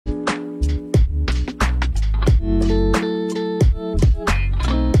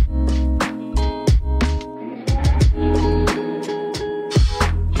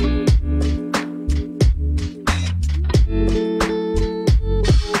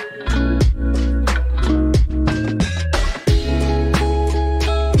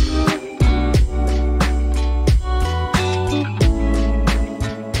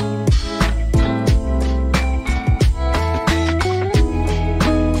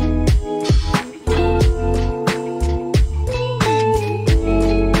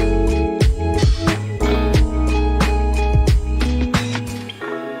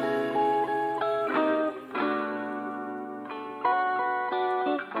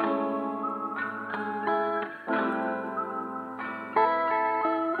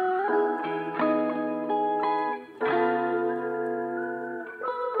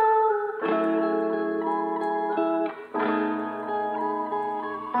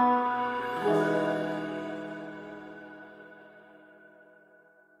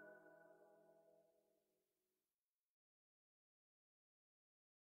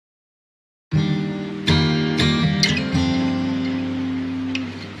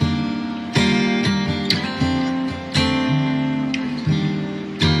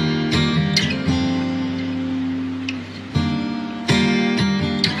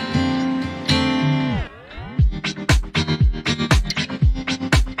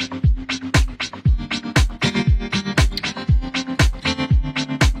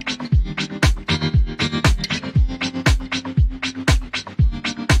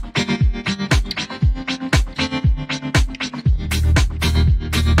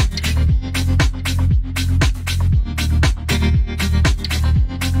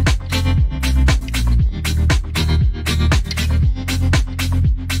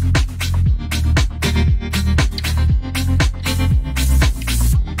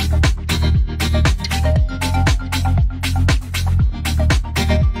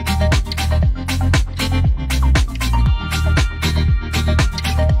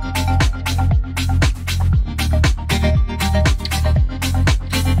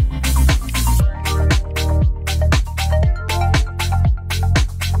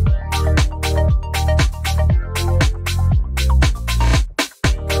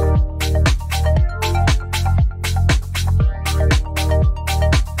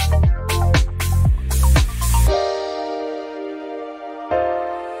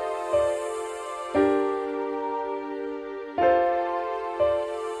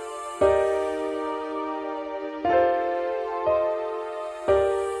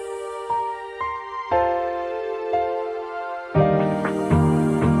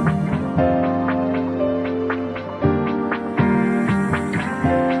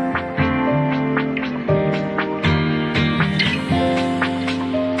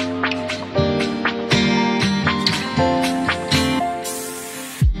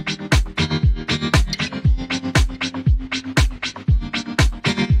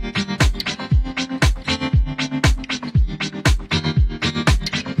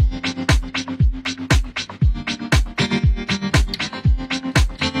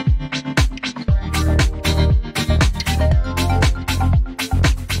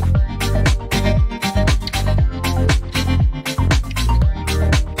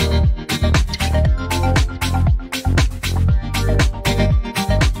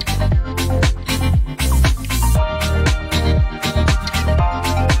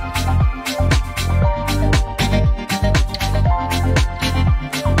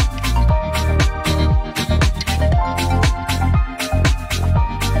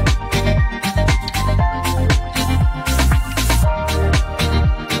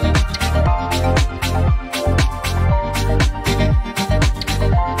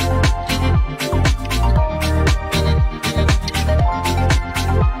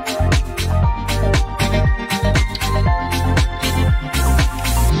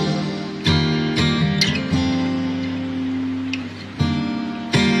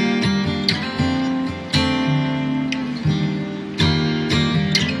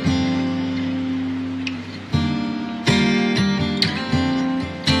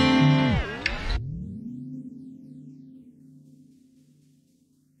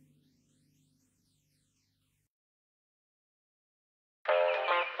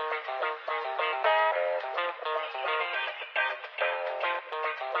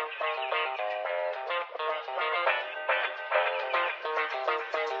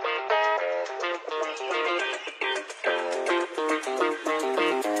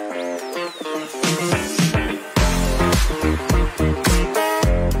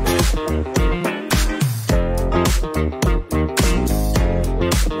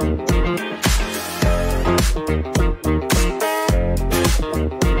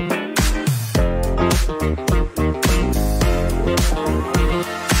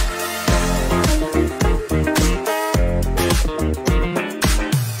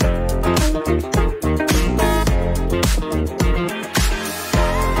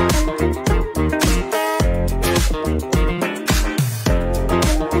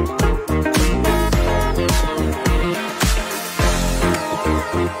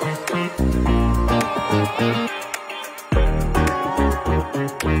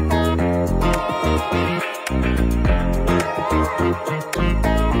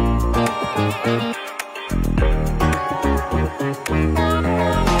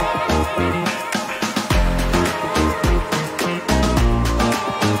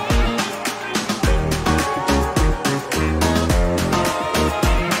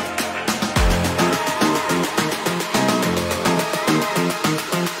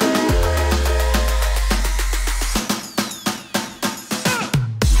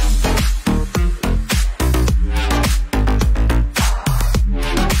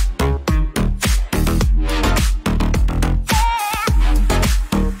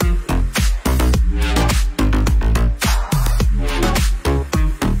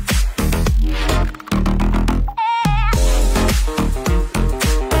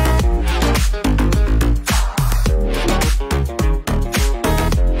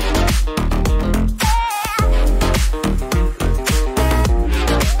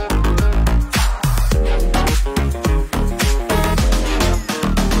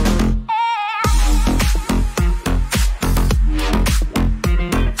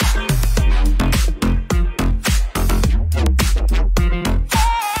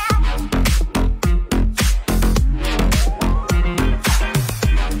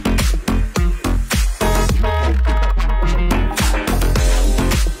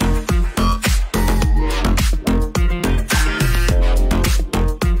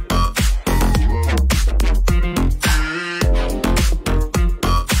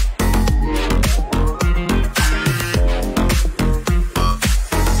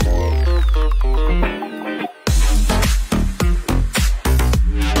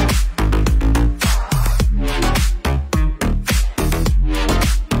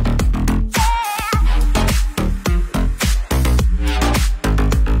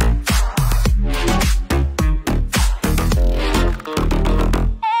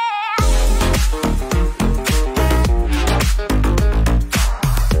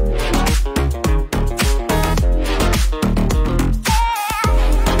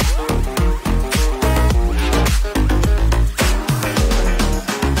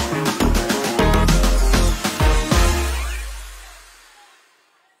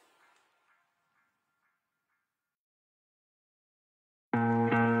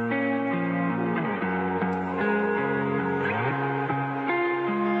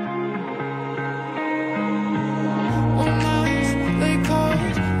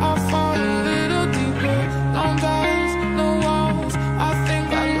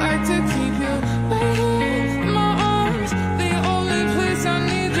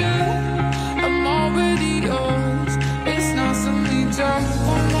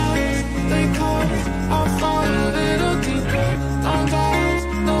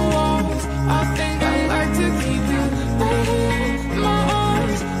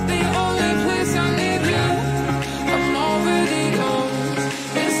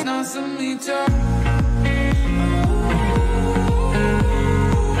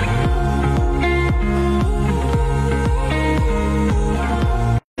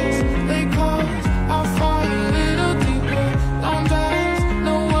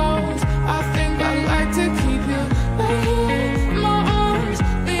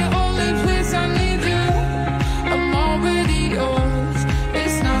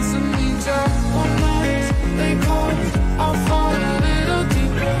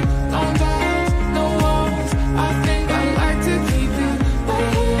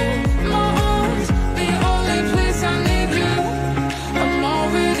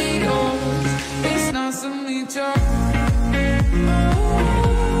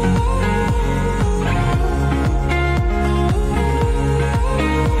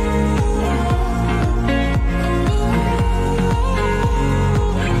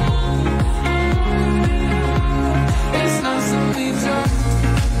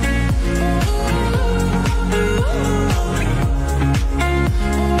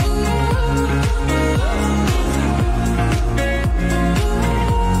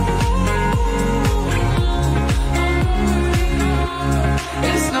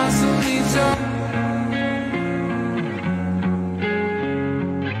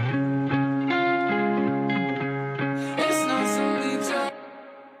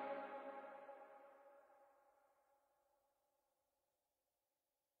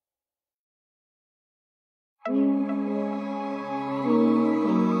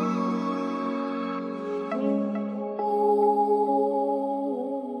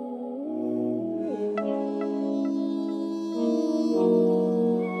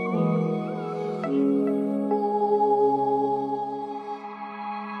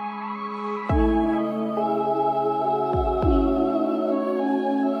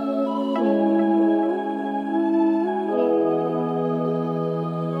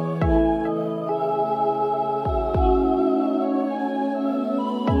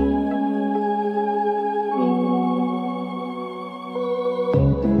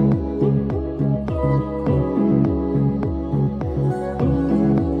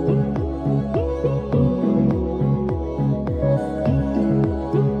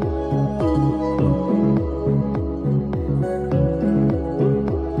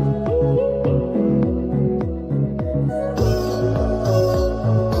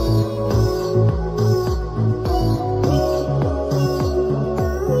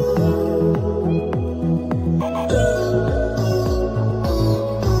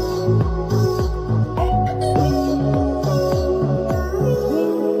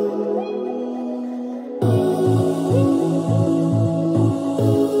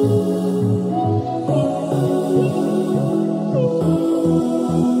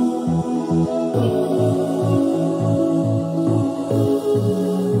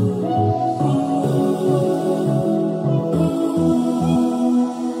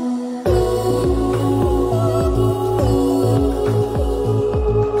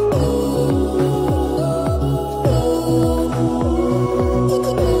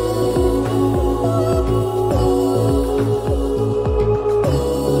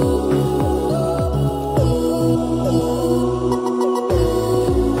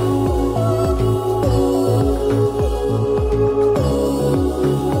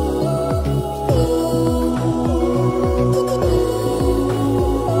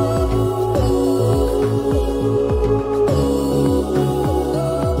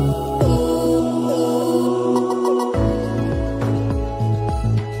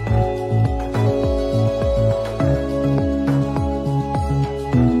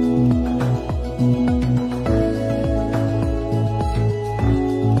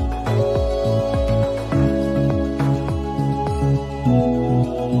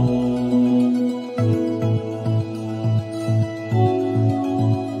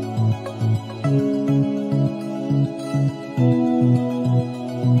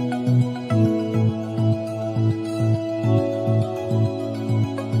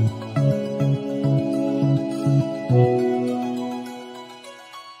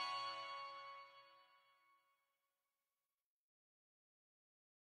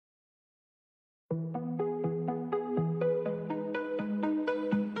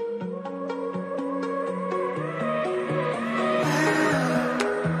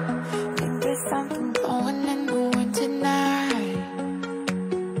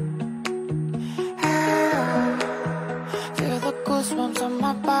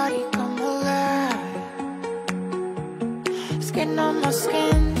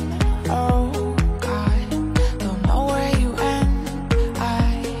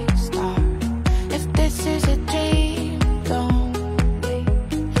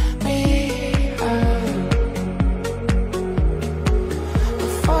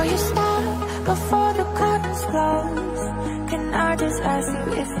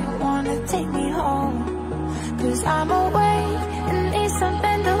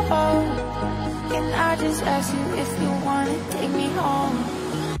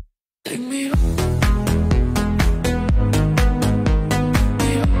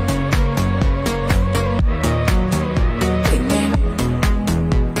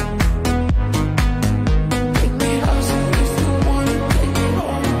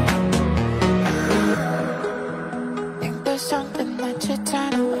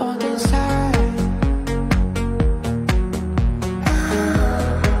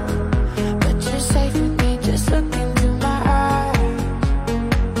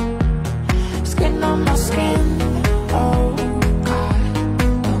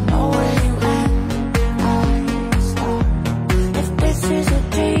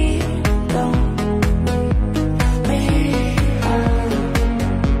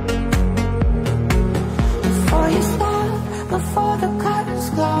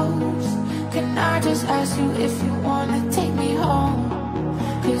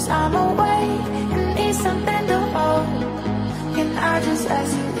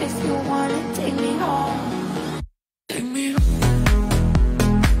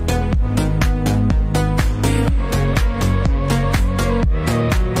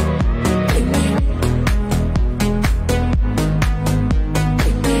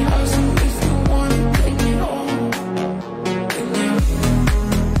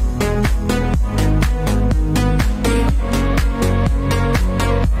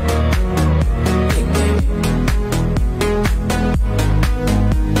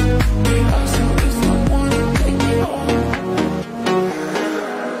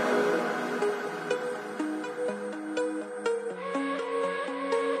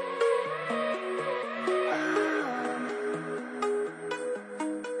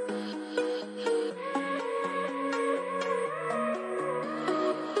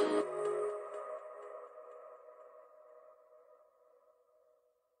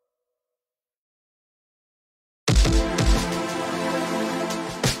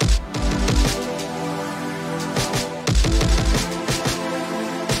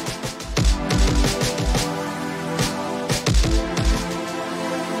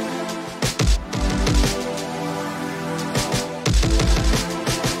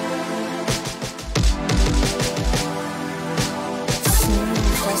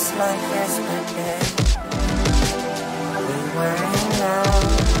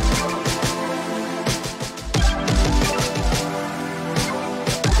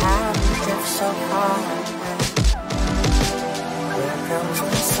love so far away. Here comes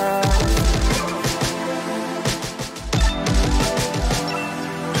the sun.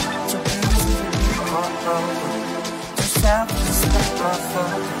 So easy to be caught up. Too selfish to stop my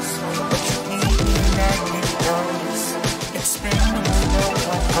focus. But you need me and I need notice. Expendable, no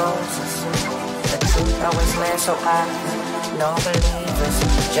one roses. The truth always lands so obvious. No believers,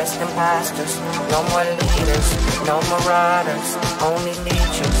 just imposters. No more leaders, no marauders. Only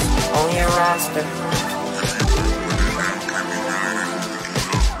leechers on your roster.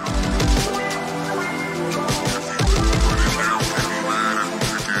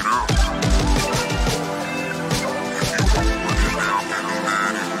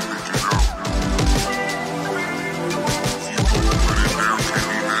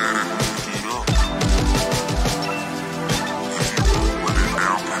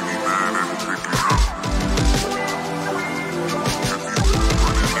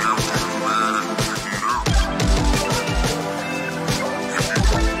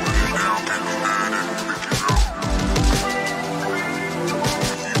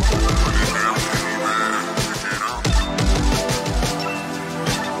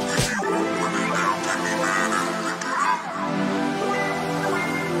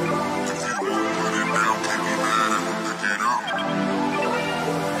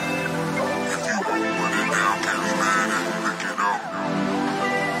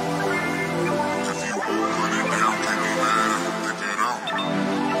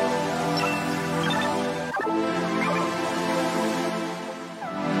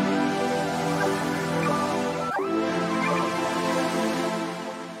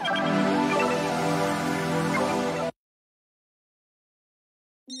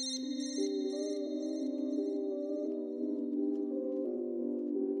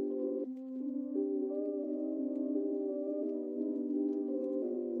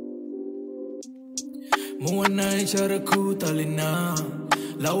 Mewarnai caraku tak lena,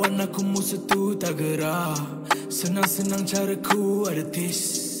 lawan aku musuh tu tak gerak. Senang-senang caraku ada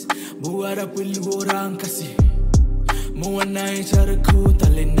tis, buat apa perlu orang kasih. Mewarnai caraku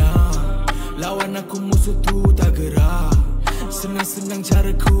tak lena, lawan aku musuh tu tak gerak. Senang-senang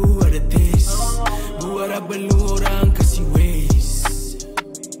caraku ada tis, buat apa perlu orang kasih waste.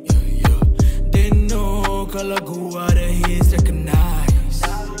 They know kalau gua ada hits recognize.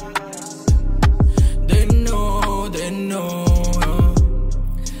 They know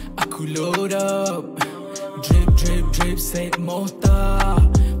aku load up, drip drip drip set motor.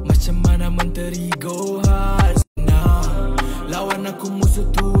 Macam mana menteri go hard. Nah, lawan aku musuh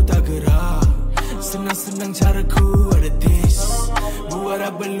tu tak gerak. Senang-senang caraku ada tis, buat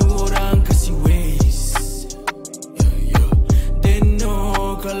apa perlu orang kasih waste. They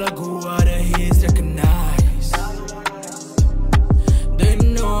know kalau gua ada hits recognize. They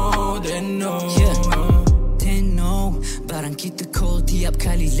know barang kita cold tiap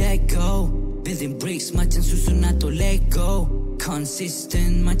kali let go. Building bricks macam susun atau Lego.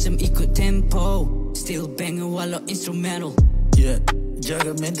 Consistent macam ikut tempo. Still banger walau instrumental.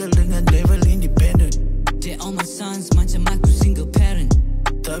 Jaga mental dengan level independent. They all my sons macam aku single parent.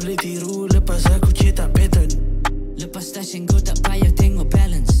 Tak boleh tiru lepas aku cetak pattern. Lepas station go tak payah tengok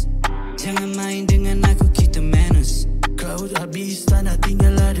balance. Jangan main dengan aku, kita manners. Crowd habis tak nak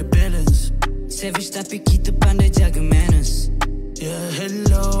tinggal ada balance. Savage tapi kita pandai jaga manners.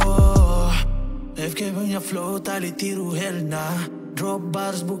 Hello FK punya flow tak boleh tiru hell nah. Drop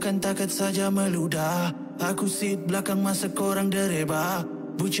bars bukan takat saja meludah. Aku sit belakang masa korang dereba.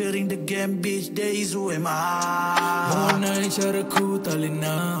 Butchering the game bitch, there is who am I. Mewarnai caraku tak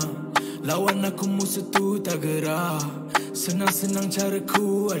lena, lawan aku musuh tu tak gerak. Senang-senang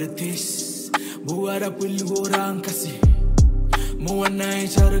caraku ada tis, buat apa perlu orang kasih. Mewarnai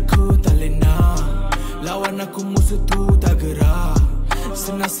caraku tak lena, lawan aku musuh tu tak gerak.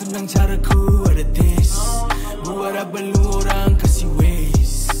 Senang-senang caraku ada tis, buat apa perlu orang kasih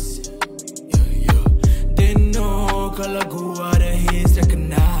waste. They know kalau gua ada hits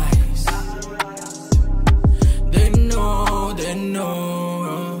recognize. They know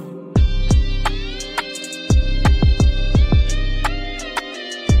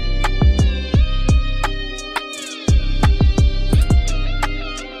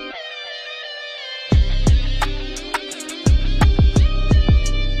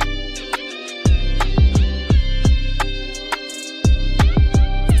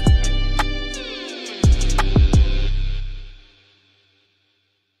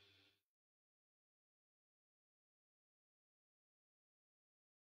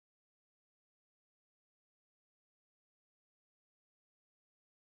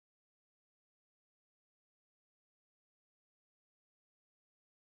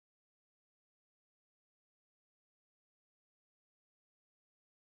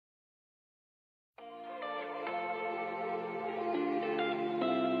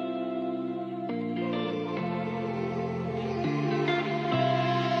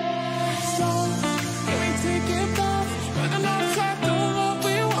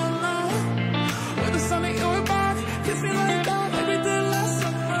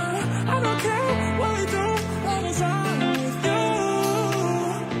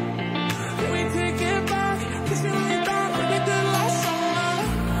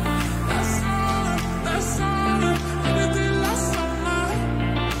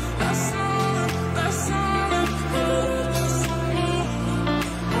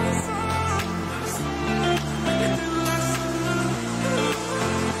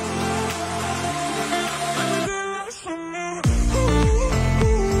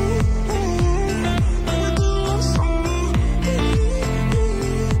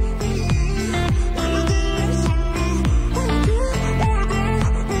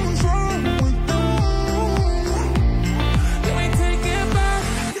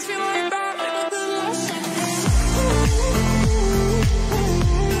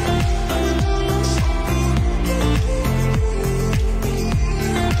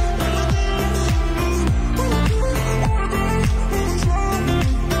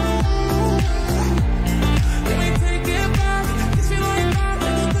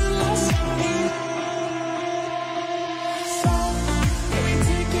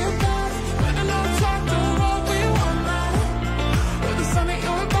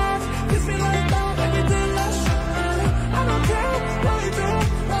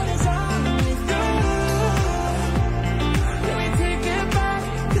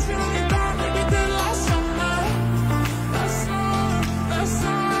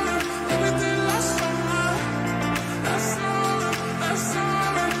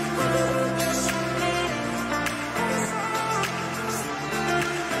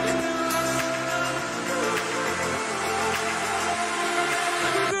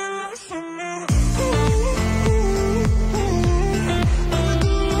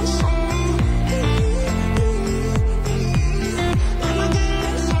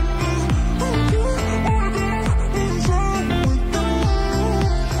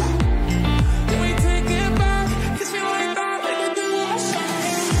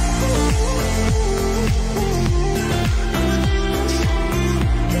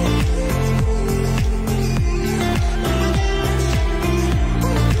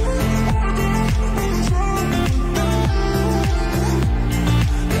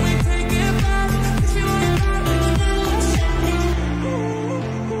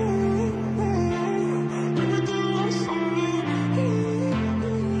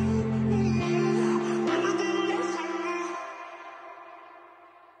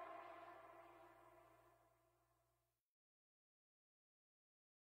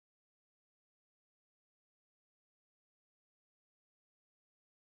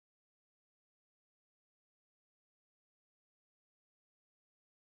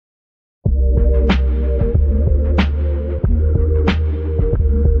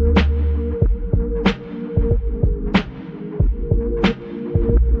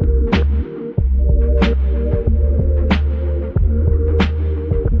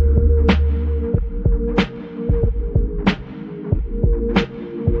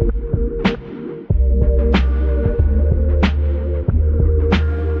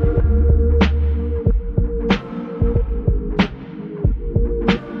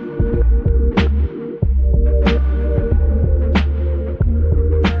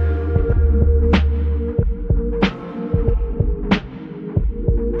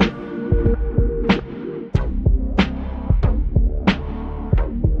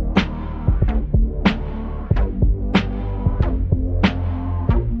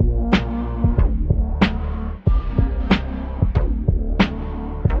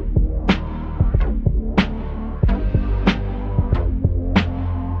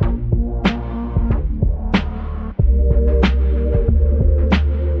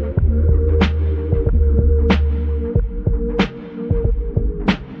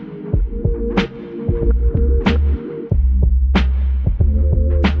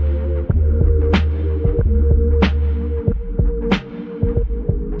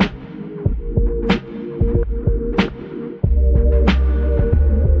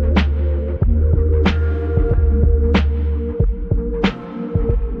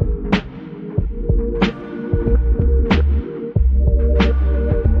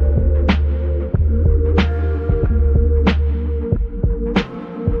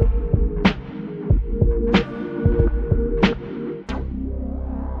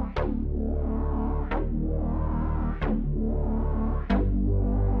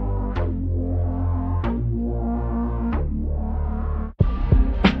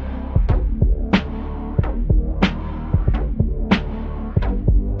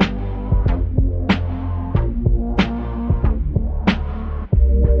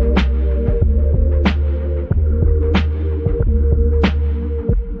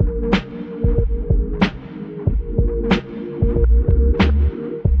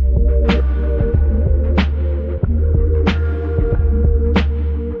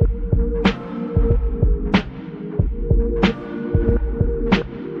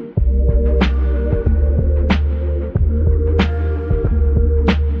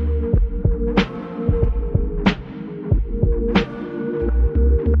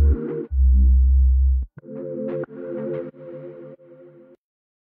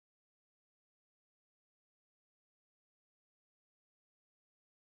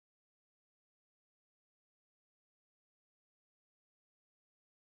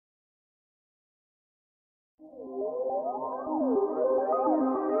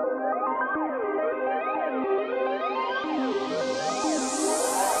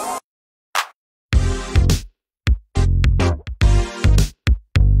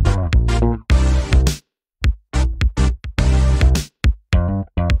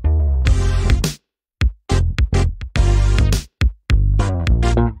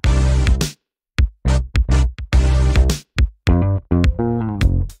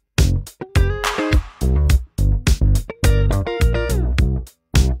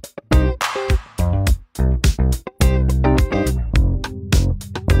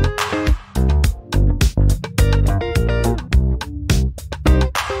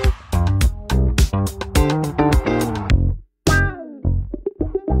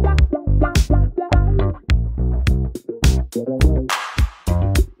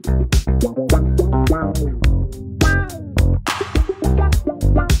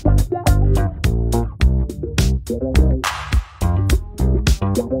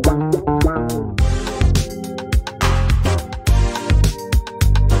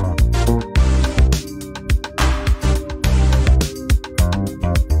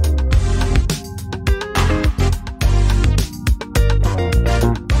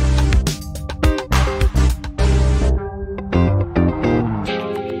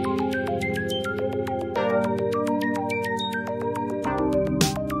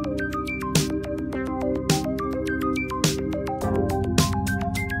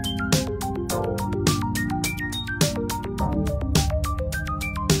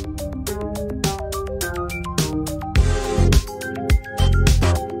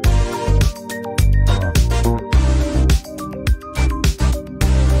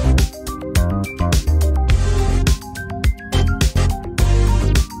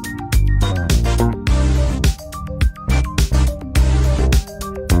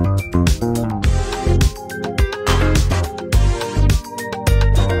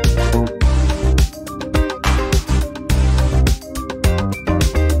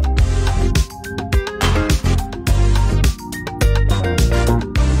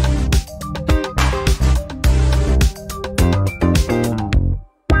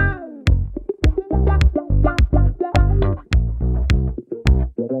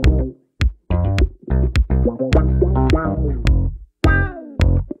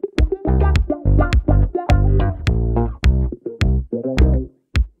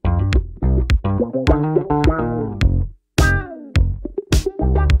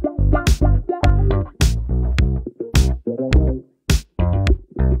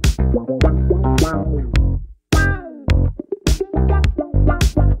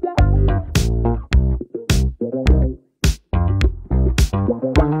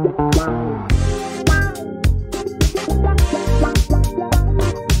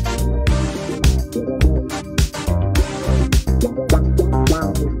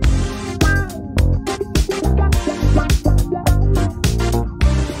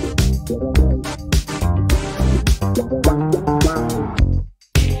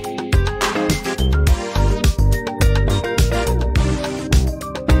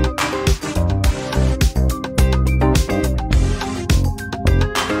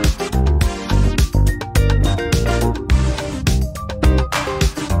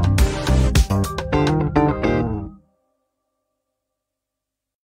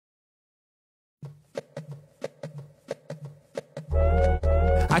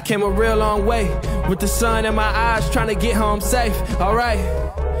I came a real long way with the sun in my eyes, trying to get home safe. Alright,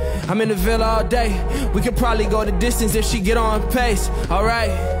 I'm in the villa all day. We could probably go the distance if she get on pace. Alright,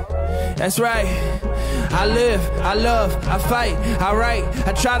 that's right. I live, I love, I fight, I write,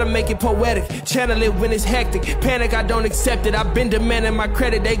 I try to make it poetic, channel it when it's hectic. Panic, I don't accept it. I've been demanding my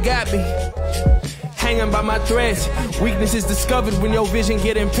credit, they got me hanging by my threads. Weakness is discovered when your vision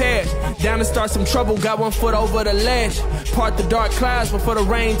get impaired. Down to start some trouble, got 1 foot over the ledge. Part the dark clouds before the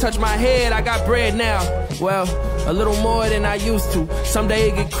rain touch my head. I got bread now, well, a little more than I used to. Someday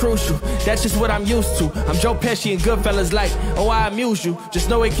it get crucial, that's just what I'm used to. I'm Joe Pesci and Goodfellas like, oh I amuse you. Just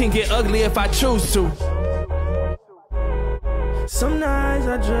know it can get ugly if I choose to. Some nights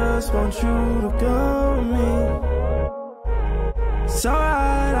I just want you to go with me. It's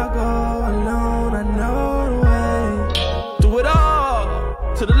alright, I'll go alone, I know the way. Do it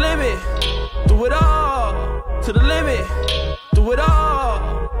all, to the limit. Do it all, to the limit. Do it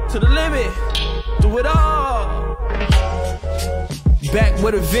all, to the limit. Do it all. Back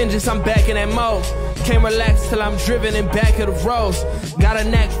with a vengeance, I'm back in that mode. Can't relax till I'm driven in back of the rows. Got a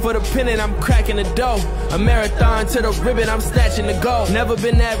knack for the pen and I'm cracking the dough. A marathon to the ribbon, I'm snatching the goal. Never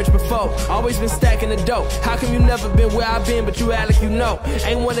been average before, always been stacking the dough. How come you never been where I've been, but you act like you know?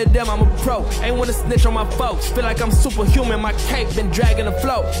 Ain't one of them, I'm a pro. Ain't wanna snitch on my folks. Feel like I'm superhuman, my cape been dragging the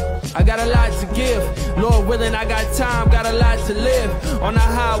flow. I got a lot to give, Lord willing, I got time, got a lot to live. On the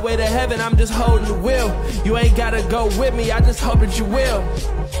highway to heaven, I'm just holding the wheel. You ain't gotta go with me, I just hope that you will.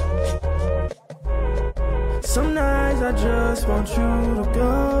 Some nights I just want you to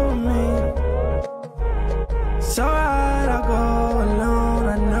go with me. It's alright, I'll go alone,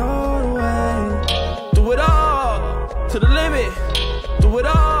 I know the way. Do it all to the limit. Do it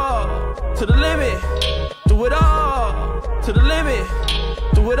all to the limit. Do it all to the limit.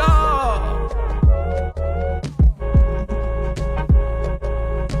 Do it all.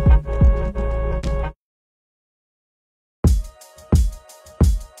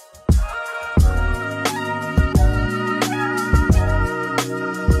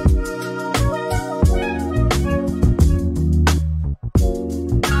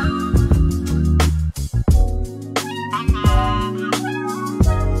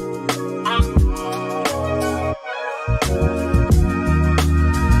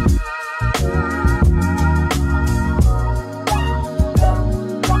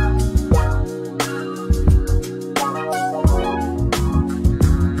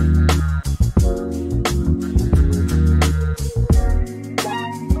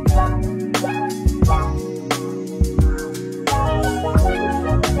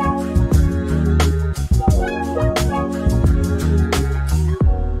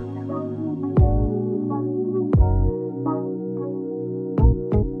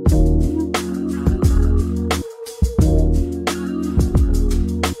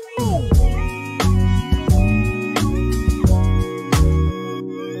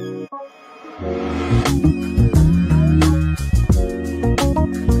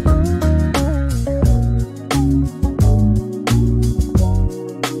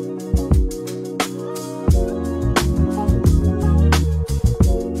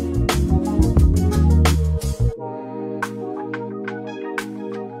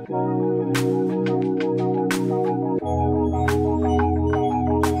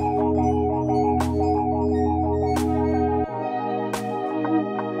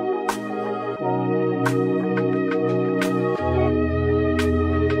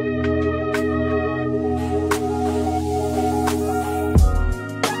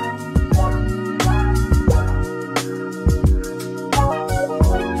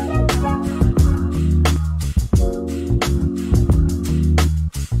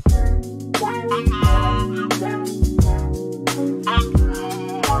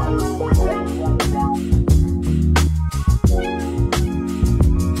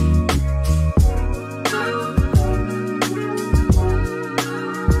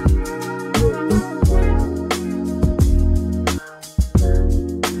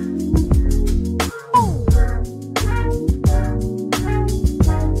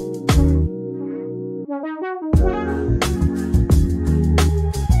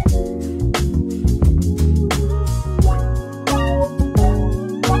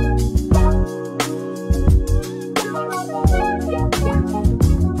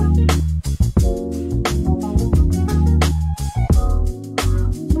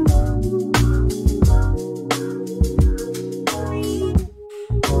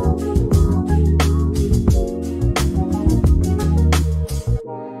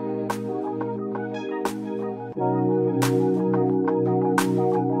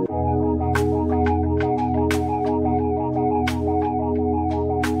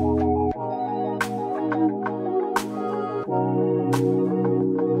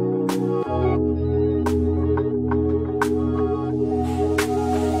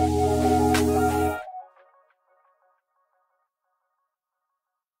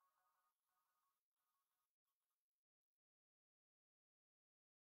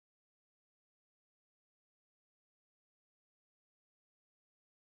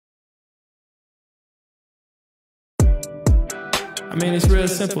 I mean, it's real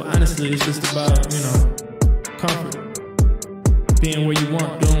simple, honestly. It's just about, comfort. Being where you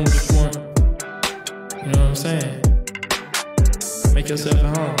want, doing what you want. You know what I'm saying? Make yourself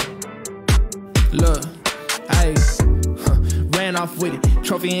at home. Look, ran off with it.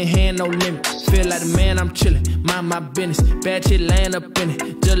 Trophy in hand, no limit. Feel like the man, I'm chillin'. Mind my business. Bad shit laying up in it.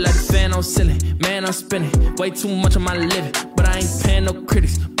 Just like the fan on ceiling. Man, I'm spinning. Way too much on my living. But I ain't paying no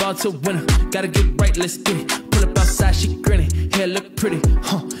critics. Ball to winner. Gotta get right, let's get it. Pull up outside, she grinning. Hair look pretty.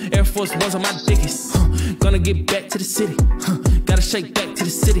 Air Force Ones on my dickies. Gonna get back to the city. Gotta gotta shake back to the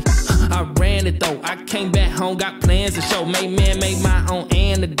city. I ran it though, I came back home, got plans to show. Made my own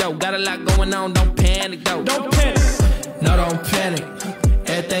antidote. Got a lot going on, don't panic though. Don't panic. No, don't panic.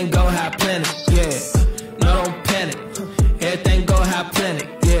 Everything go how planned, yeah. No, don't panic. Everything go how planned,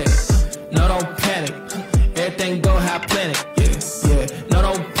 yeah. No, don't panic. Everything go how planned, yeah, yeah. No,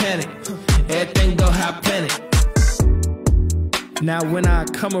 don't panic. Everything go how planned. Now when I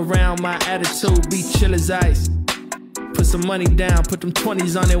come around, my attitude be chill as ice. Put some money down, put them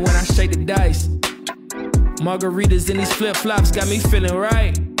 20s on it when I shake the dice. Margaritas in these flip-flops got me feeling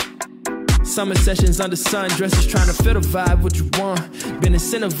right. Summer sessions under sun, dresses trying to fit a vibe. What you want? Been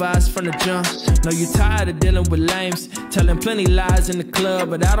incentivized from the jump. Know you tired of dealing with lames, telling plenty lies in the club,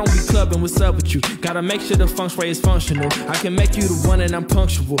 but I don't be clubbing. What's up with you? Gotta make sure the feng shui is functional. I can make you the one and I'm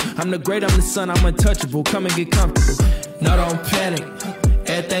punctual. I'm the great, I'm the sun, I'm untouchable. Come and get comfortable. No, don't panic.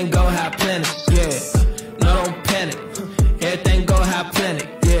 Everything go how planned, yeah. No, don't panic. Everything go how planned,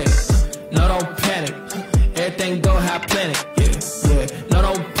 yeah. No, don't panic. Everything go how planned, yeah, yeah. No,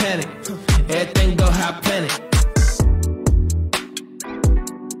 don't panic. Everything go how planned.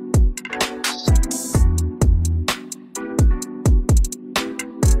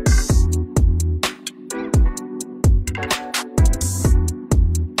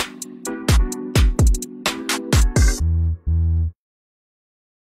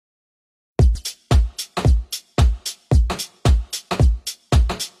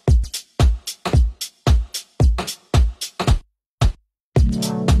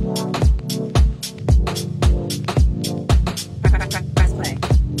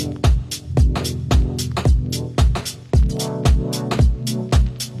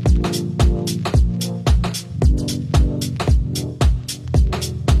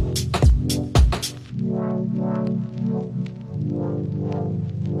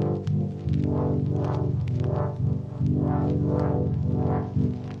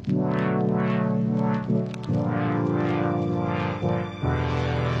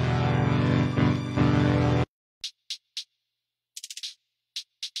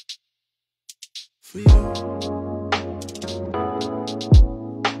 For you.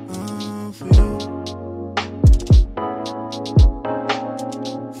 For you. For you.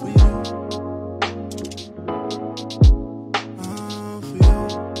 For you.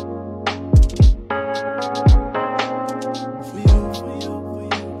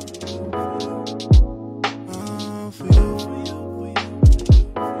 For you. For you.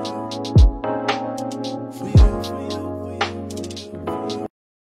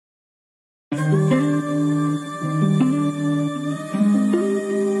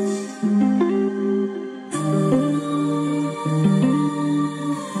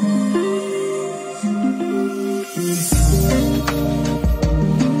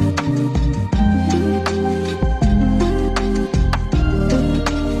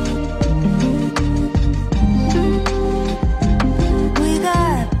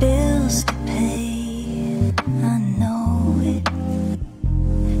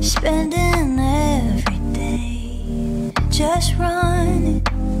 Just run it.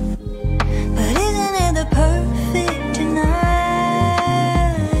 But isn't it the perfect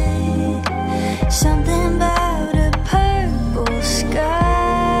tonight? Something about a purple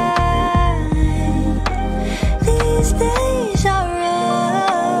sky. These days are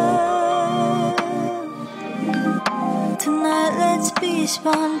rough. Tonight let's be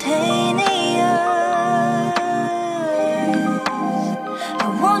spontaneous. I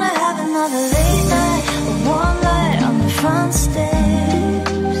wanna have another late night, a warm light on the front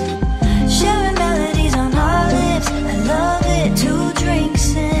steps, sharing melodies on our lips. I love it, 2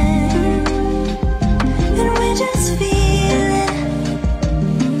 drinks in, and we're just feeling,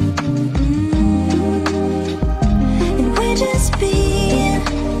 and we're just being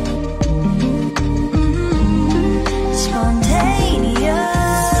spontaneous.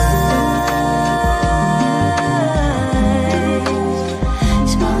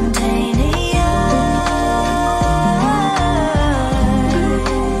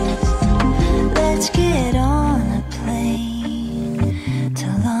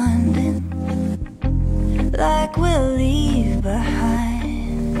 Like we'll leave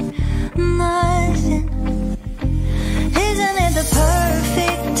behind nothing. Isn't it the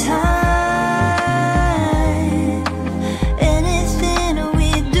perfect time? Anything we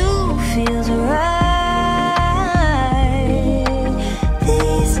do feels right.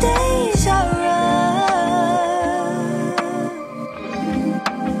 These days are rough.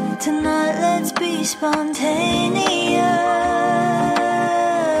 Tonight let's be spontaneous.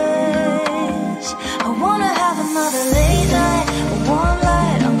 Another late night, a warm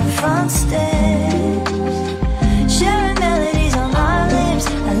light on the front steps, sharing melodies on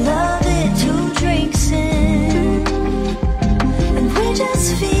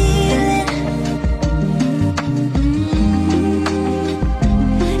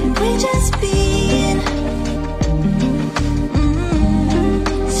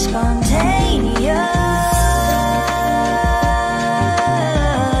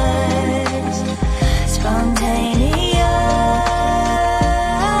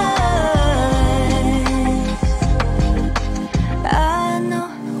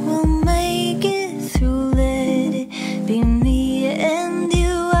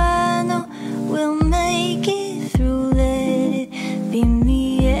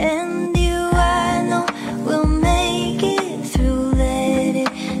and you, I know we'll make it through. Let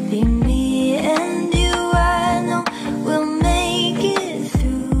it be me and you, I know we'll make it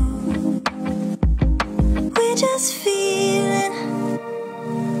through. We just feeling,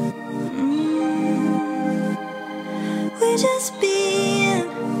 we just being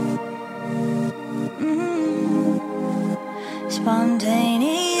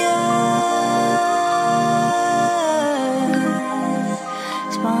spontaneous.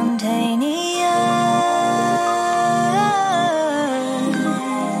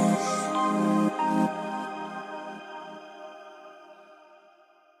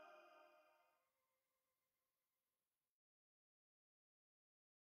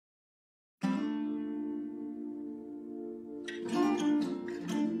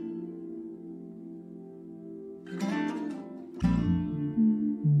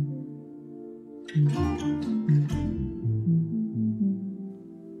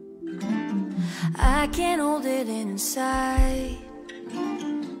 I can't hold it inside.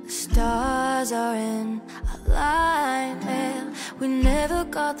 The stars are in alignment. We never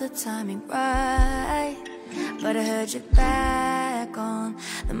got the timing right, but I heard you back on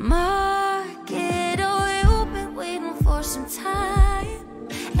the market. Oh, you've been waiting for some time,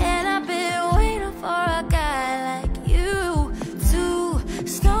 and I've been waiting for a guy like you to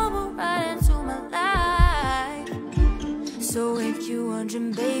stumble right into my life. So if you're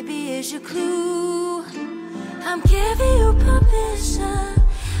wondering, baby, is your clue? I'm giving you permission.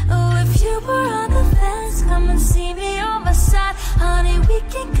 Oh, if you were on the fence, come and see me on my side. Honey, we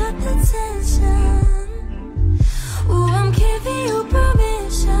can cut the tension. Ooh, I'm giving you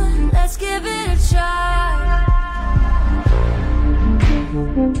permission. Let's give it a try.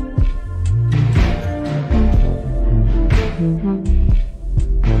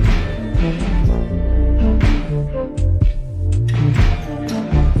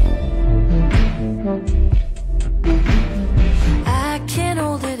 I can't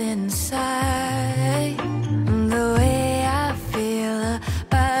hold it inside. The way I feel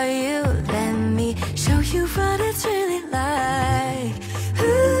about you, let me show you what it's really like.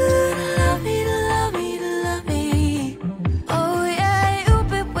 Ooh, to love me, to love me, to love me. Oh yeah, you've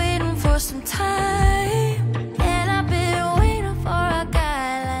been waiting for some time, and I've been waiting for a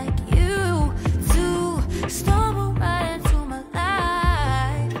guy like you to stumble right into my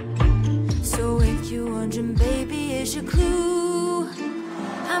life. So if you're wondering, baby, is your clue?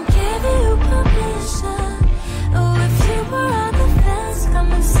 I'm giving you permission. Oh, if you were on the fence,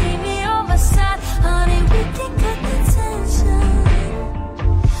 come and see me on my side. Honey, we can cut the tension.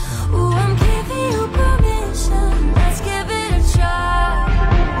 Ooh, I'm giving you permission. Let's give it a try.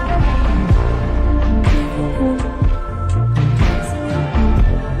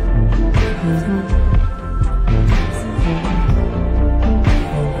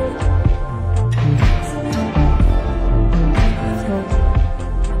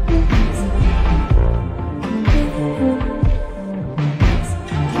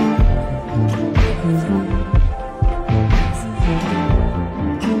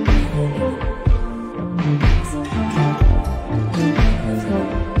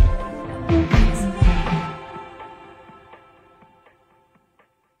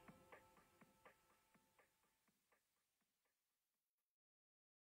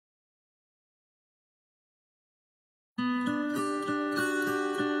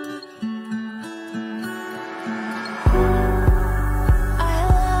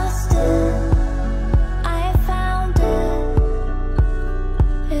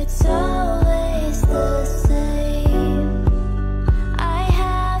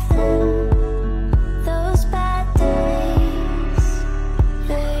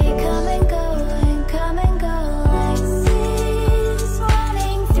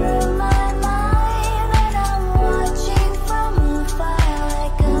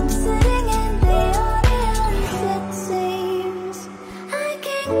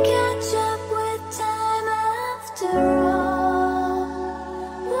 Catch up with time after all.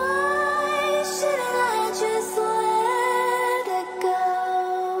 Whoa.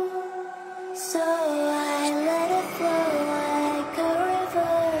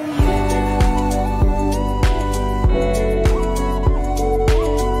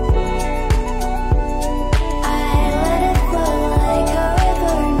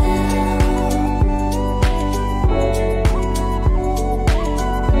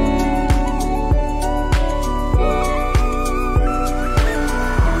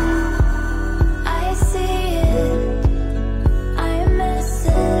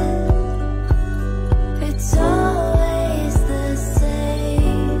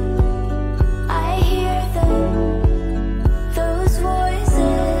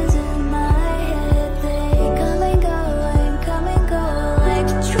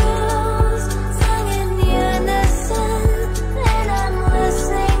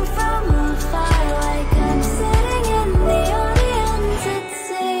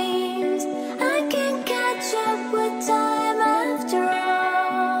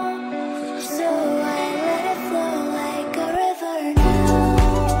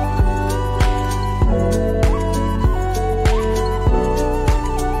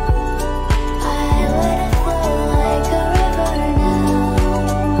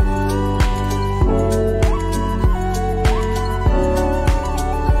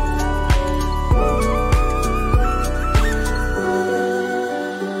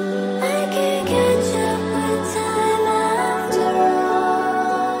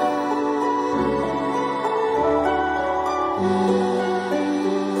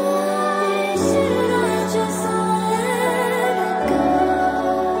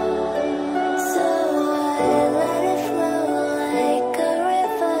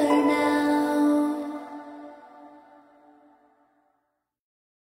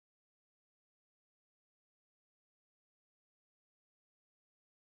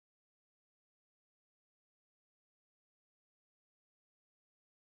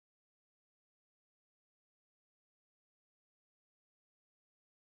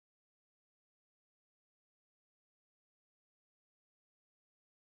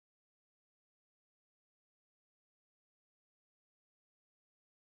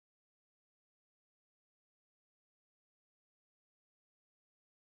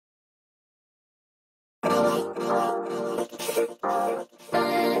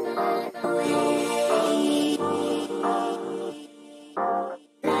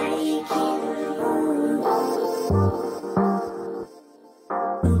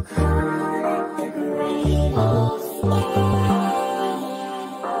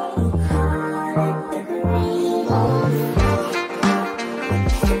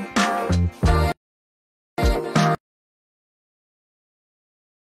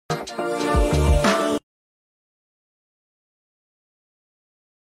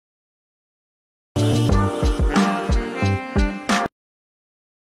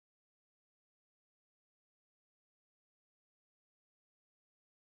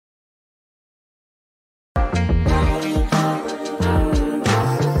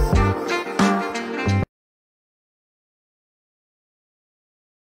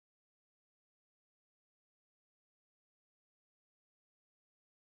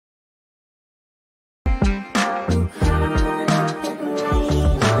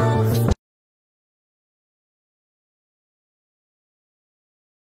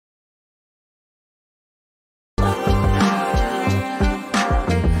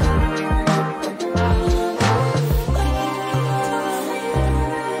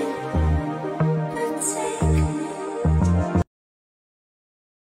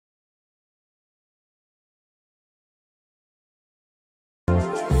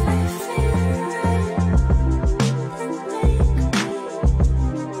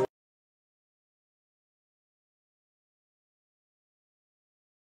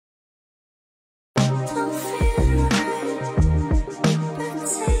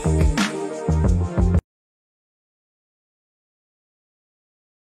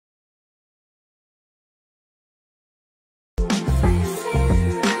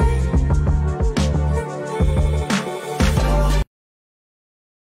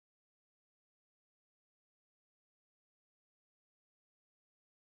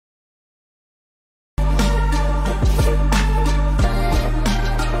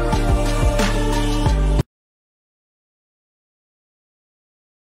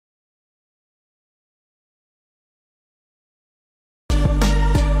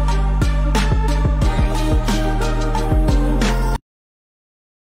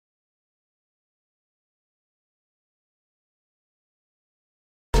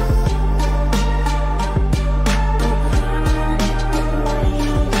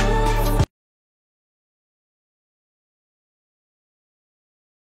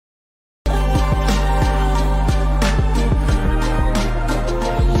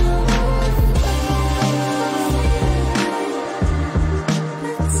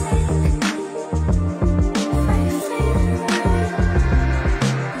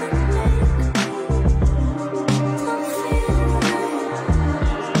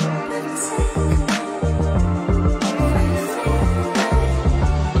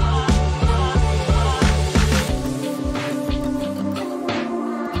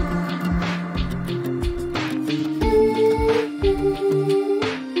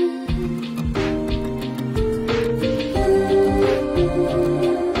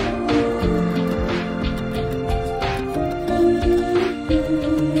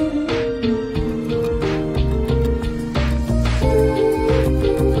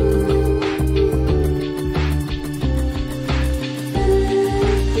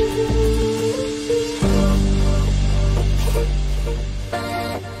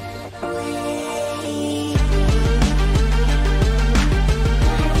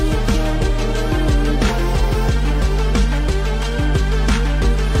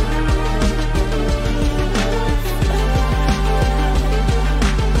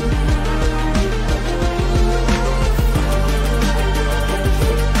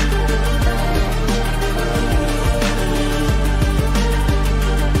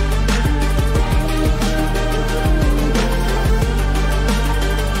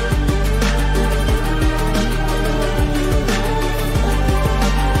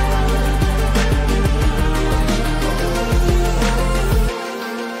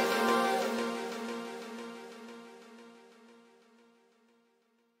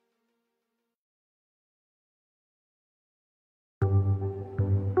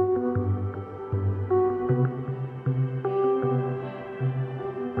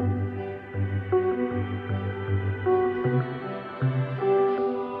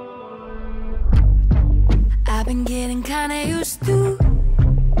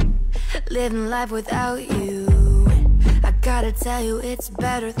 living life without you. I gotta tell you, it's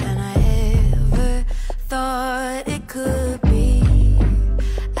better than I ever thought it could be.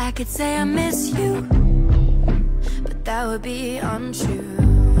 I could say I miss you, but that would be untrue.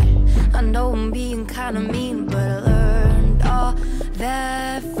 I know I'm being kinda mean, but I learned all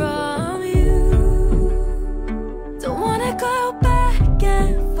that from you. Don't wanna go back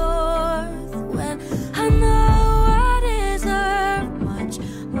and forth when I know I deserve much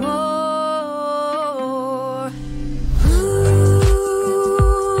more. Ooh,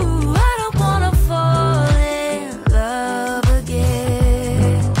 I don't wanna fall in love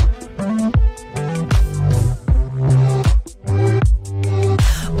again.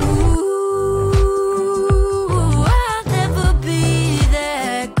 Ooh, I'll never be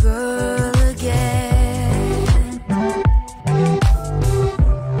that girl again.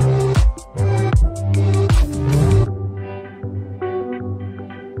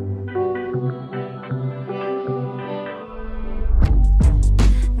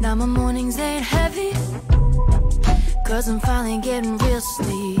 Now my mornings ain't heavy, 'cause I'm finally getting real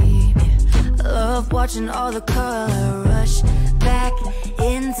sleep. I love watching all the color rush back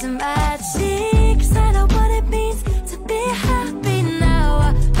into my cheeks. I know what it means to be happy now. I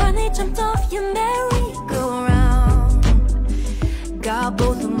finally jumped off your merry-go-round. Got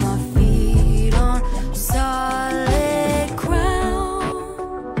both of my feet on solid ground.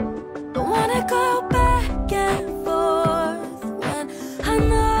 Don't wanna go back and forth when I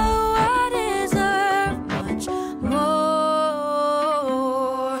know I deserve much more.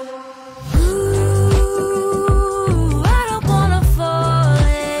 Ooh, I don't wanna fall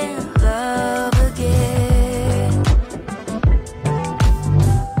in love again.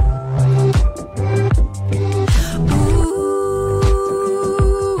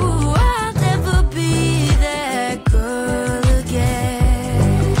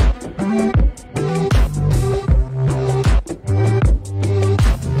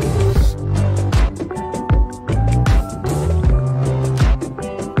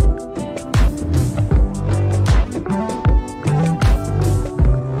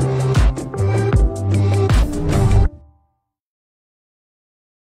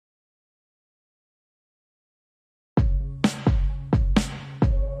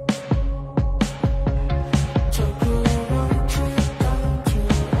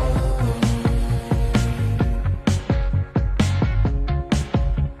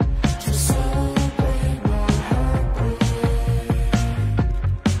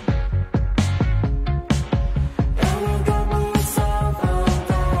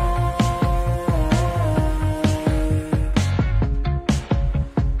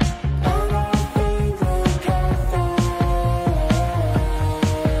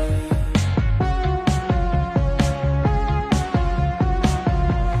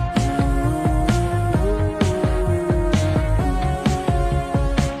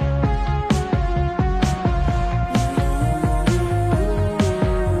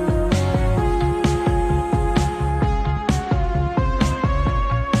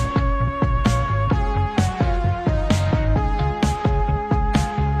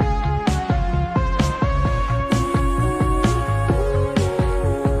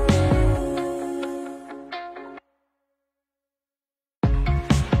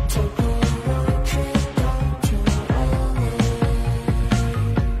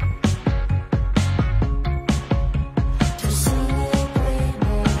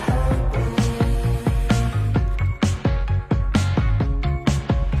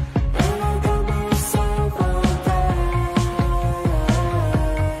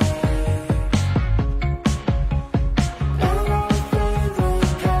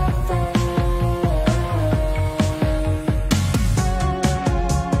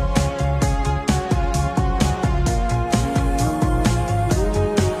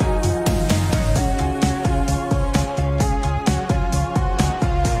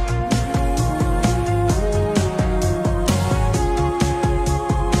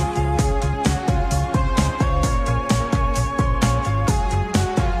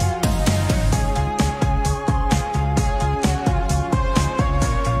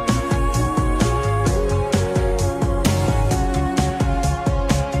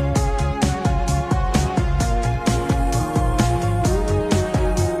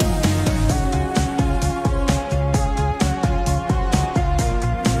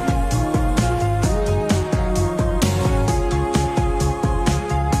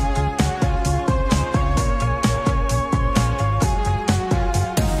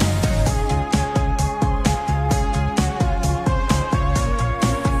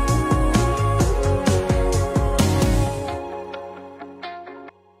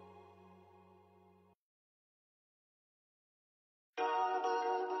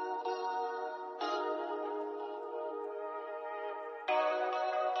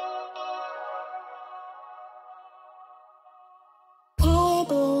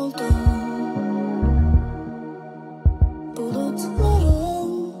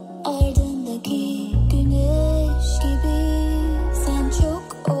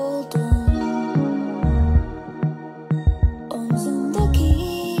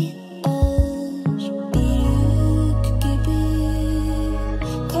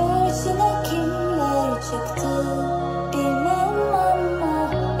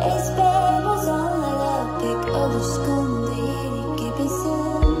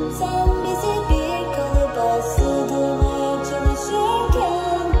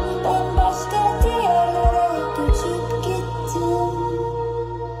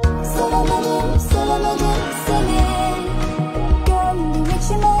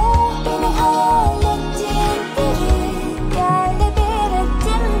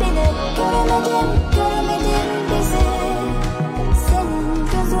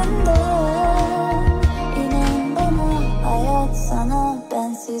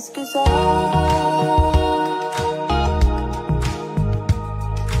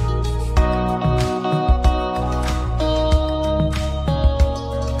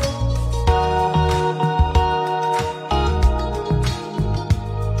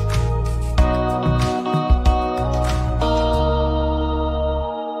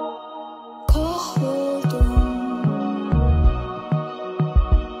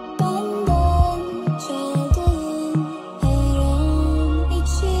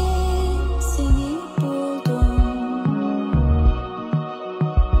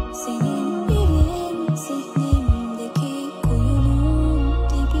 Senin birin zihnimdeki kuyunun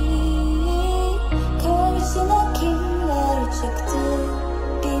dibi. Karşına kimler çıktı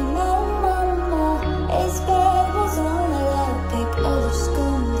bilmem ama ezber bozanlara pek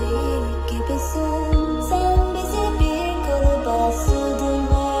alışkın değil gibisin. Sen bizi bir kalıba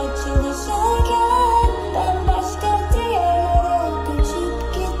sığdırmaya çalışırken ben başka diyarlara göçüp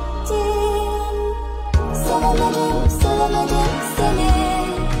gittim. Sevmedim seni,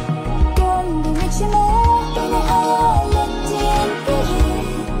 gömdüm içime beni hayal ettiğin biri.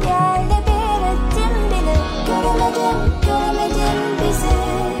 Yerle bir ettim bile, göremedim bizi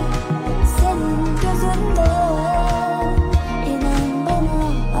senin gözünden. İnan bana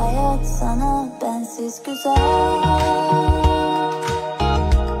hayat sana bensiz güzel.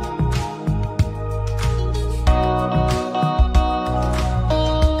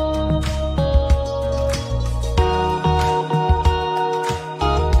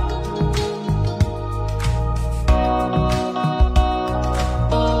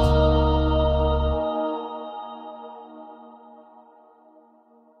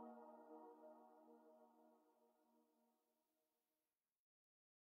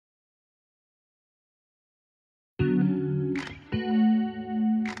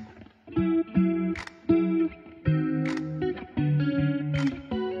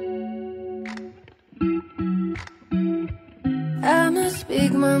 I must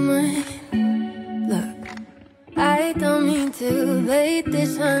speak my mind. Look, I don't mean to lay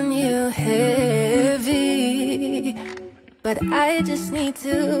this on you heavy, but I just need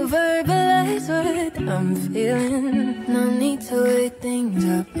to verbalize what I'm feeling. No need to wake things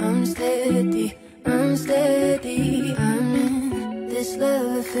up. I'm steady. I'm in this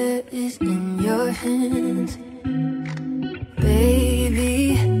love affair is in your hands.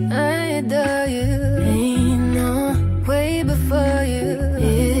 Baby, I adore you. Ain't no way before you.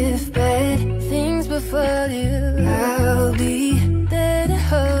 If bad things befall you, I'll be there to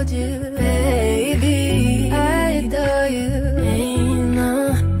hold you. Baby, I adore you. Ain't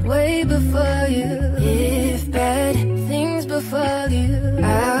no way before you. If bad things befall you,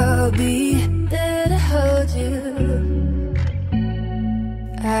 I'll be there to hold you.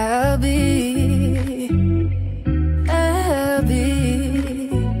 I'll be.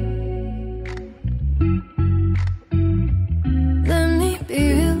 Let me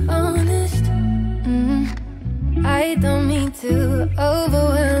be real honest. I don't mean to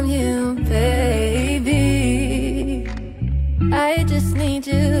overwhelm you, baby. I just need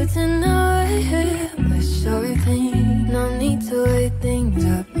you to know I am a sure thing. No need to wake things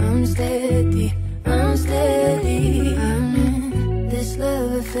up. I'm steady. I'm in this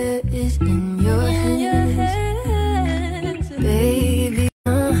love affair is in your hands, baby.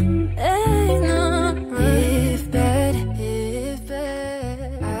 Ain't no if bad,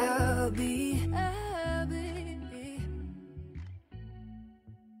 I'll be.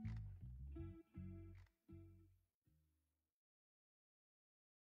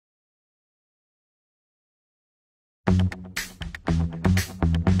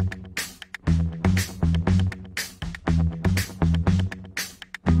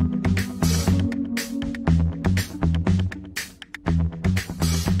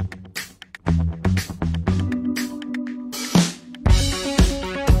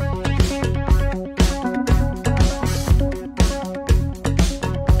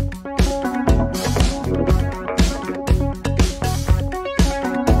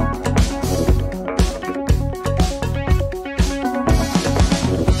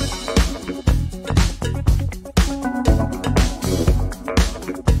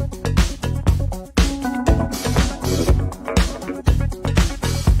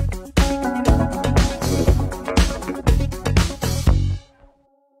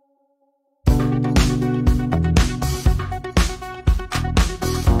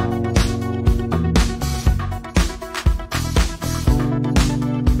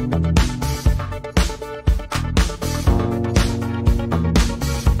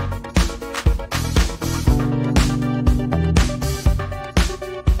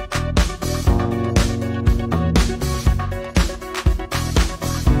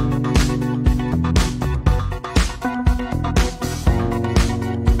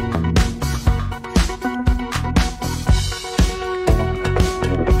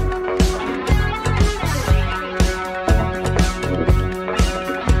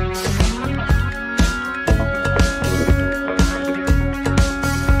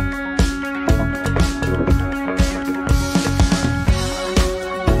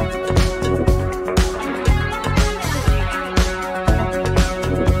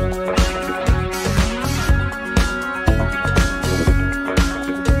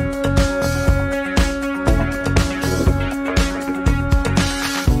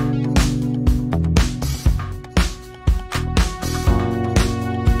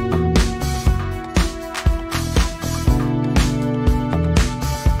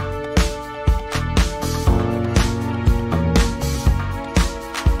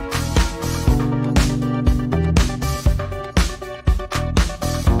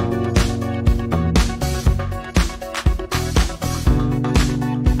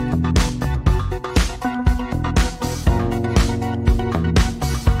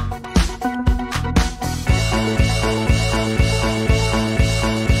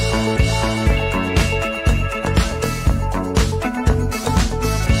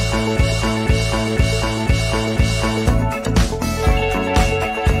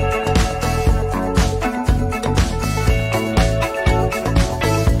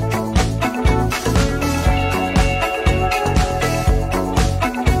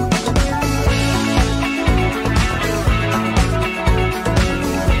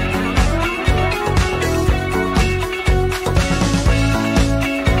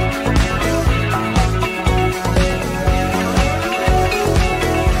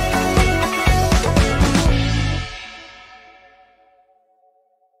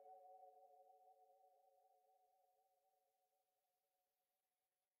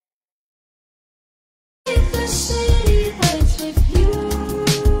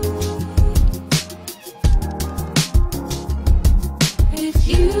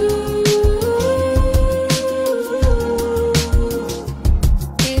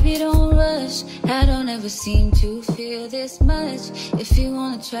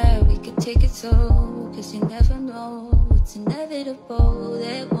 try, we could take it slow, cause you never know, it's inevitable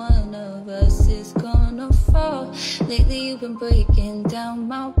that one of us is gonna fall. Lately you've been breaking down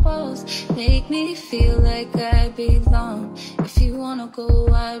my walls, make me feel like I belong. If you wanna go,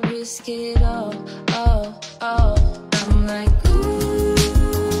 I'd risk it all, all, all. I'm like, ooh,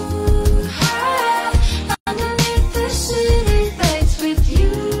 high underneath the city lights with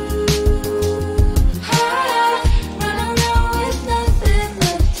you.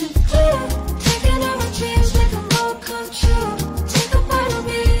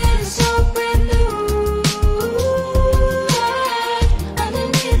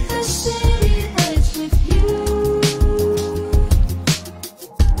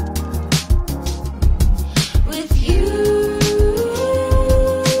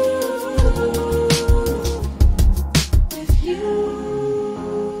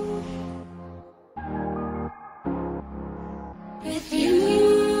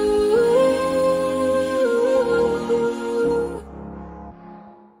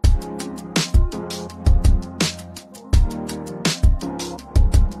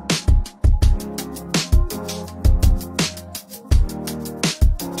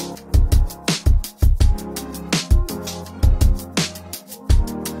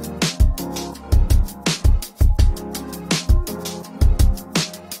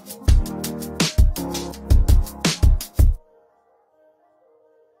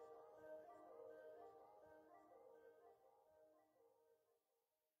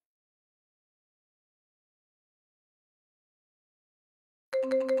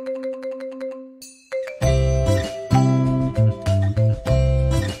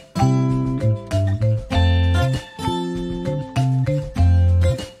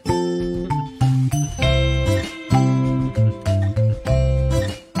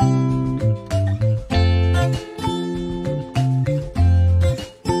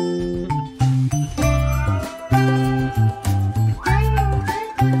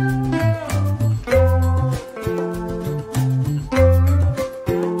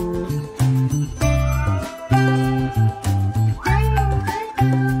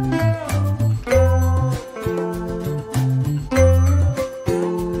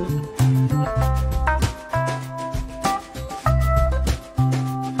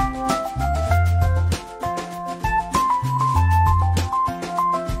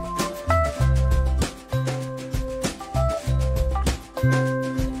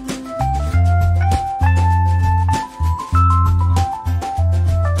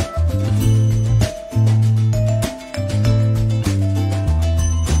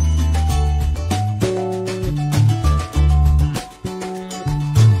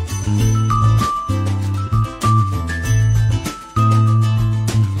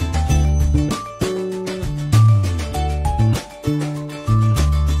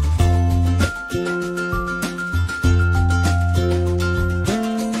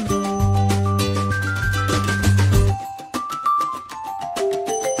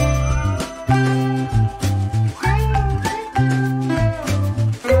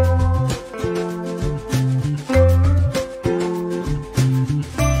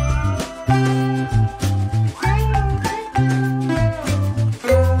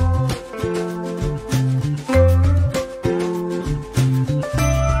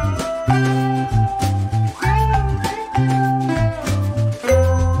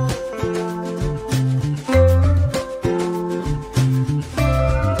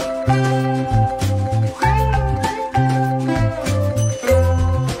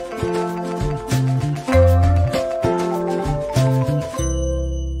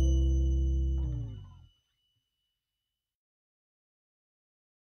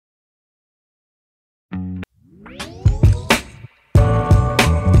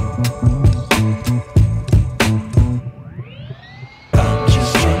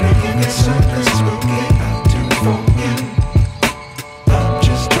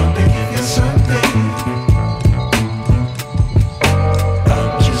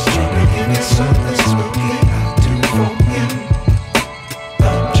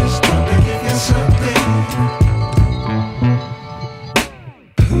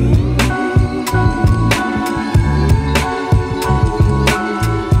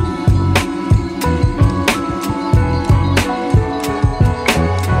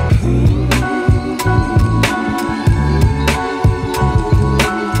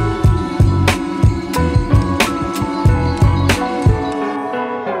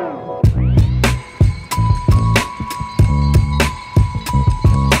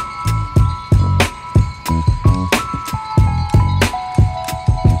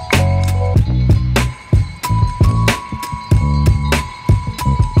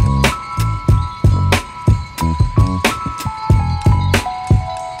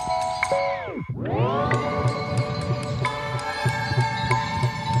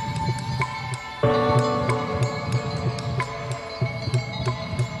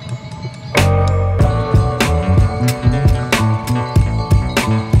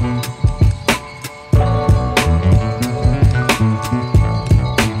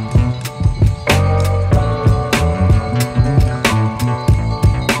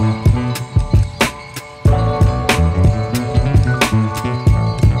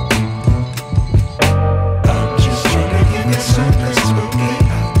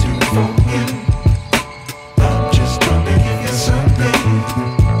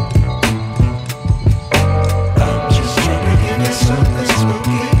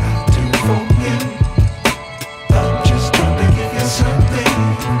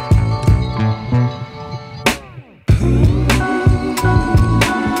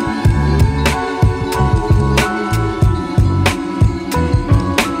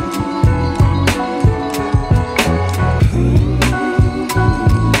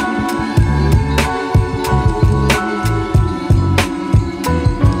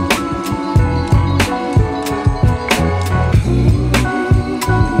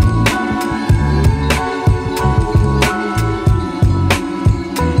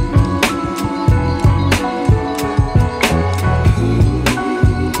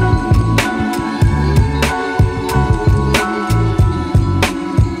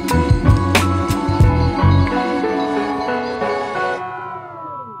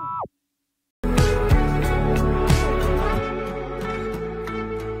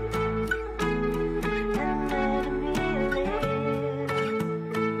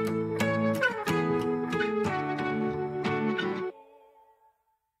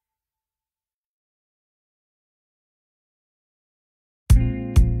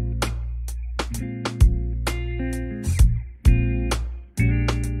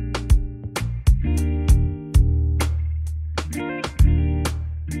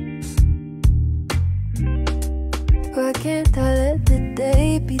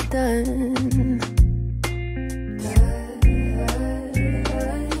 fun.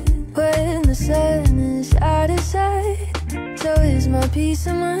 When the sun is out of sight, so is my peace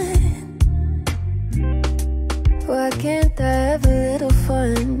of mind. Why can't I have a little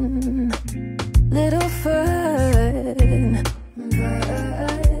fun? Little fun.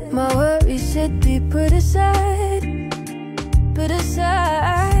 My worries should be put aside. Put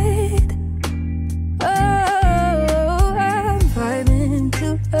aside. Oh, I'm vibing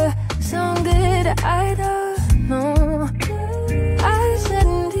to a song that I don't know. I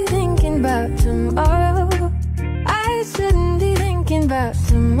shouldn't be thinking about tomorrow. I shouldn't be thinking about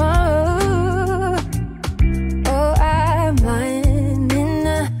tomorrow. Oh, I'm lying in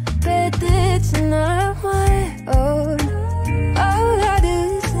a bed that's not my own. All I do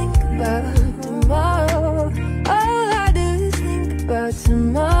is think about tomorrow. All I do is think about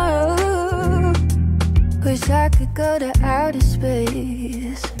tomorrow. Wish I could go to outer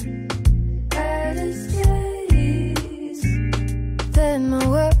space. Outer space. Then my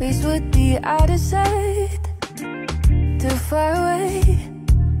worries would be out of sight. Too far away.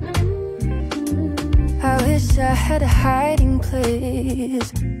 I wish I had a hiding place.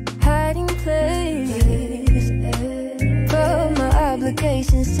 Hiding place. From my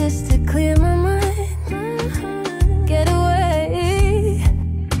obligations just to clear my mind. Get away.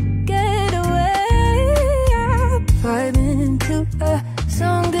 Get away. I'm vibing to a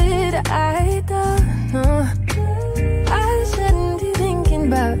song that I don't know. I shouldn't be thinking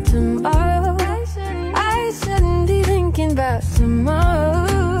about tomorrow. I shouldn't be thinking about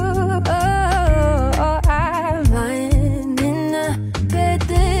tomorrow. Oh, I'm lying in a bed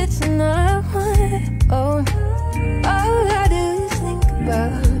that's not my own. All I do is think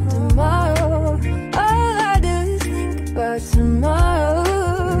about tomorrow. All I do is think about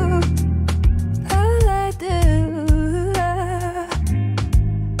tomorrow. All I do,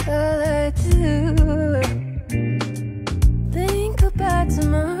 all I do, think about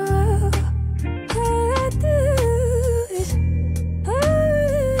tomorrow. All I do is, all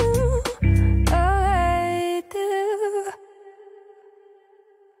I do.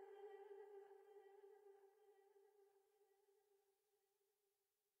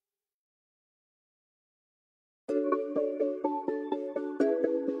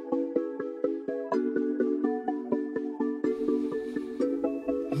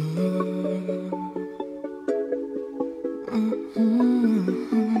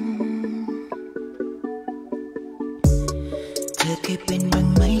เธอเคยเป็นบ้าง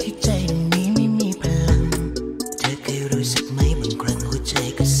ไหมที่ใจตรงนี้ไม่มีพลังเธอเคยรู้สึกไหมบางครั้งหัวใจ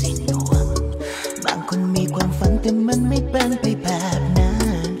ก็สิ้นหวังบางคนมีความฝันแต่มันไม่เป็นไปแบบนั้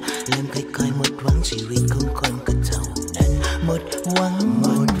นเริ่มค่อยๆหมดหวังชีวิตของคนก็เท่านั้นหมดหวังหม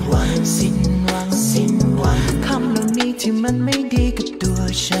ดหวังสิ้นหวังสิ้นหวังคำเหล่านี้ที่มันไม่ดีกับตัว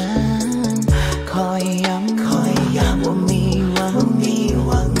ฉันคอยย้ำว่ามีหวังว่ามีห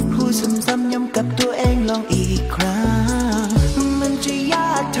วังพูดซ้ำๆย้ำกับตัวเองลองอีกครั้งมันจะย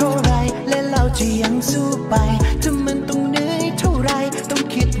ากเท่าไรและเราจะยังสู้ไปถ้ามันต้องเหนื่อยเท่าไรต้อง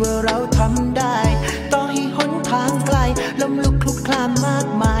คิดว่าเราทำได้ต่อให้หนทางไกลล้มลุกคลุกคลานมาก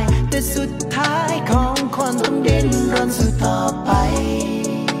มายแต่สุดท้ายของคนต้องเดินรนสู่ต่อไป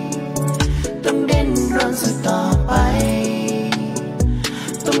ต้องเดินรนสู่ต่อไป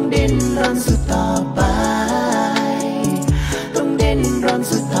ต้องเดินรนสู่ต่อไปต้องเดินรน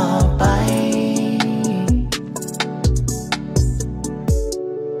สู่ต่อไป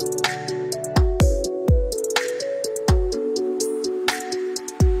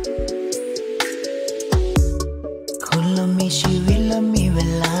คนเรามีชีวิตและมีเว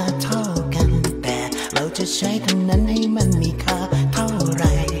ลาเท่ากันแต่เราจะใช้ทั้งนั้นให้มันมีค่าเท่าไร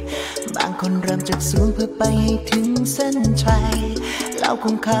บางคนเริ่มจากศูนย์เพื่อไปให้ถึงเส้นชัยเราค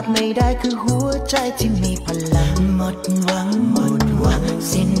งขาดไม่ได้คือหัวใจที่มีพลังหมดหวังหมดหวัง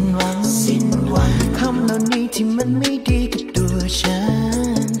สิ้นหวังสิ้นหวังคำเหล่านี้ที่มันไม่ดีกับตัวฉั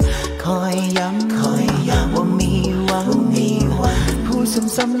นคอยย้ำว่ามีหวังมีหวังพูด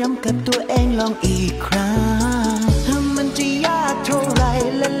ซ้ำๆย้ำกับตัวเองลองอีกครั้งมันจะยากเท่าไร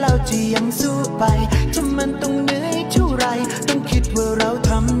และเราจะยังสู้ไปถ้ามันต้องเหนื่อยเท่าไรต้องคิดว่าเรา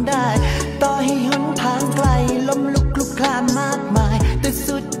ทำได้ต่อให้หนทางไกลล้มลุกคลุกคลานมากมายแต่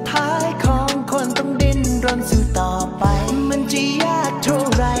สุดท้ายของคนต้องดิ้นรนสู้ต่อไปมันจะยากเท่า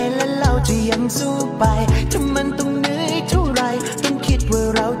ไรและเราจะยังสู้ไป